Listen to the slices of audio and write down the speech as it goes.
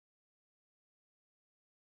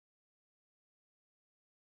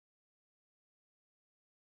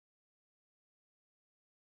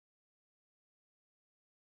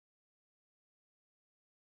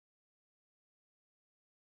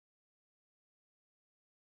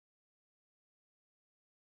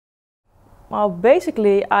Well,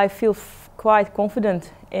 basically, I feel quite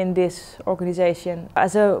confident in this organization.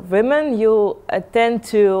 As a woman, you tend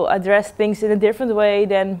to address things in a different way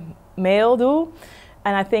than male do,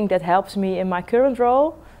 and I think that helps me in my current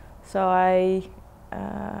role. So I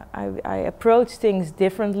approach things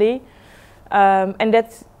differently, and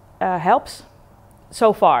that helps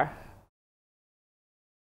so far.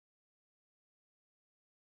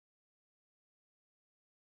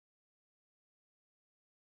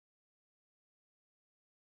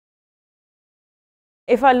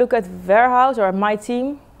 If I look at warehouse or my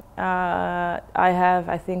team, I have,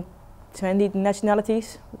 I think, 20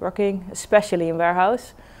 nationalities working, especially in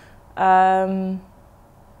warehouse. And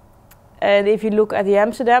if you look at the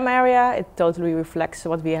Amsterdam area, it totally reflects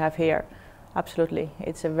what we have here. Absolutely,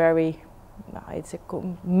 it's a very, it's a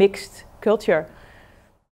mixed culture.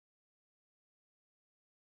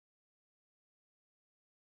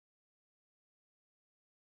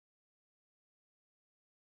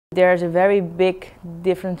 There's a very big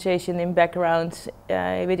differentiation in backgrounds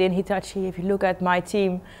within Hitachi. If you look at my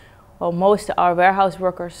team, well, most are warehouse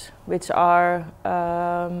workers, which are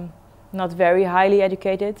not very highly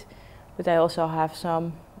educated, but I also have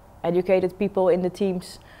some educated people in the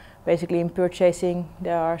teams. Basically in purchasing,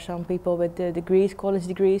 there are some people with the degrees, college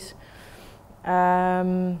degrees.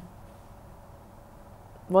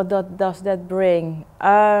 What does that bring?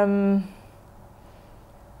 Well,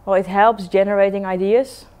 it helps generating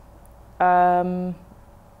ideas.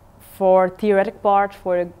 For theoretic part,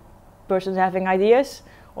 for the persons having ideas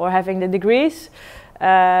or having the degrees,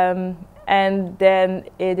 and then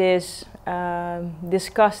it is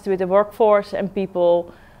discussed with the workforce, and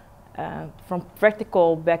people from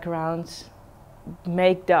practical backgrounds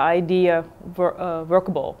make the idea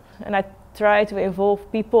workable. And I try to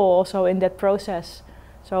involve people also in that process.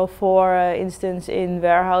 So for instance, in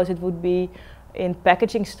warehouse it would be in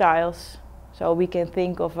packaging styles. So we can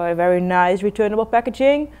think of a very nice returnable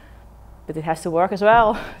packaging, but it has to work as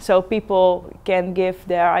well. So people can give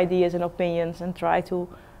their ideas and opinions and try to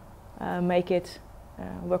make it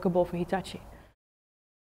workable for Hitachi.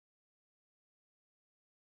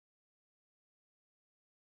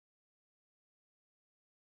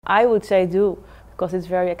 I would say do, because it's a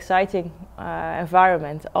very exciting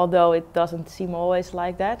environment, although it doesn't seem always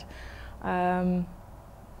like that.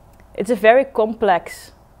 It's a very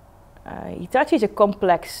complex Hitachi is a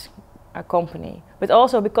complex company, but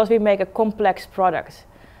also because we make a complex product.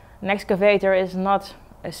 An excavator is not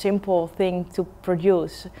a simple thing to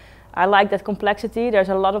produce. I like that complexity. There's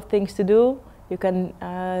a lot of things to do. You can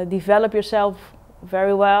develop yourself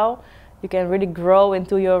very well. You can really grow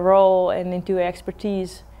into your role and into your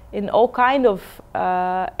expertise in all kind of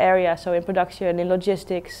areas, so in production, in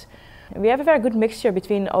logistics. We have a very good mixture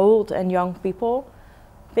between old and young people.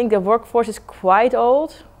 I think the workforce is quite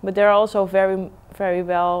old, but there are also very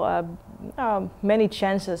well many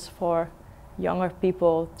chances for younger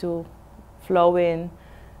people to flow in,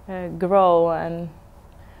 grow, and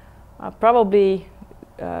probably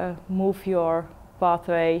move your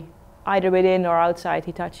pathway either within or outside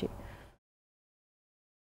Hitachi.